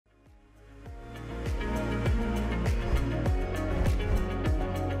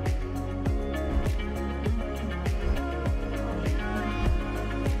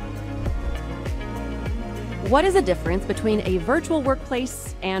What is the difference between a virtual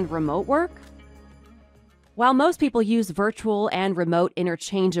workplace and remote work? While most people use virtual and remote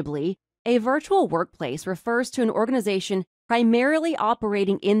interchangeably, a virtual workplace refers to an organization primarily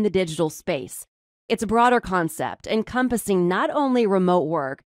operating in the digital space. It's a broader concept encompassing not only remote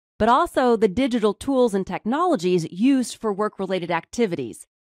work, but also the digital tools and technologies used for work-related activities,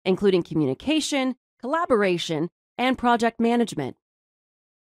 including communication, collaboration, and project management.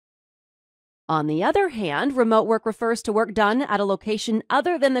 On the other hand, remote work refers to work done at a location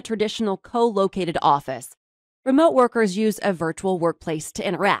other than the traditional co-located office. Remote workers use a virtual workplace to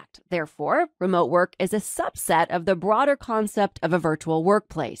interact. Therefore, remote work is a subset of the broader concept of a virtual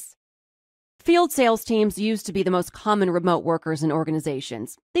workplace. Field sales teams used to be the most common remote workers in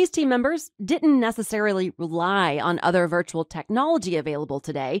organizations. These team members didn't necessarily rely on other virtual technology available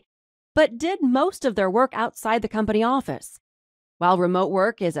today, but did most of their work outside the company office. While remote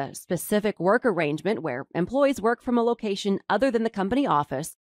work is a specific work arrangement where employees work from a location other than the company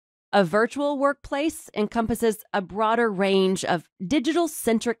office, a virtual workplace encompasses a broader range of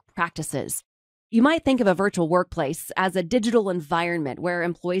digital-centric practices. You might think of a virtual workplace as a digital environment where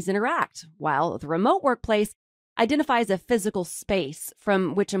employees interact, while the remote workplace identifies a physical space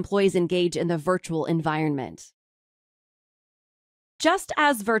from which employees engage in the virtual environment. Just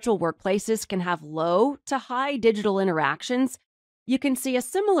as virtual workplaces can have low to high digital interactions, you can see a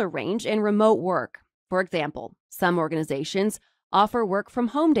similar range in remote work. For example, some organizations offer work from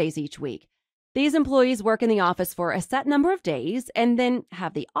home days each week. These employees work in the office for a set number of days and then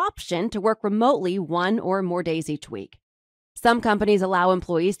have the option to work remotely one or more days each week. Some companies allow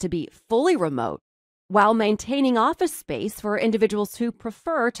employees to be fully remote while maintaining office space for individuals who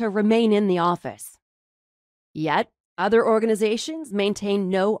prefer to remain in the office. Yet, other organizations maintain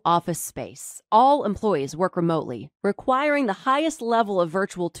no office space. All employees work remotely, requiring the highest level of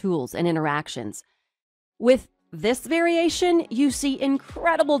virtual tools and interactions. With this variation, you see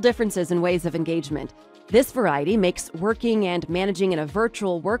incredible differences in ways of engagement. This variety makes working and managing in a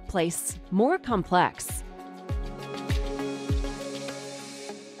virtual workplace more complex.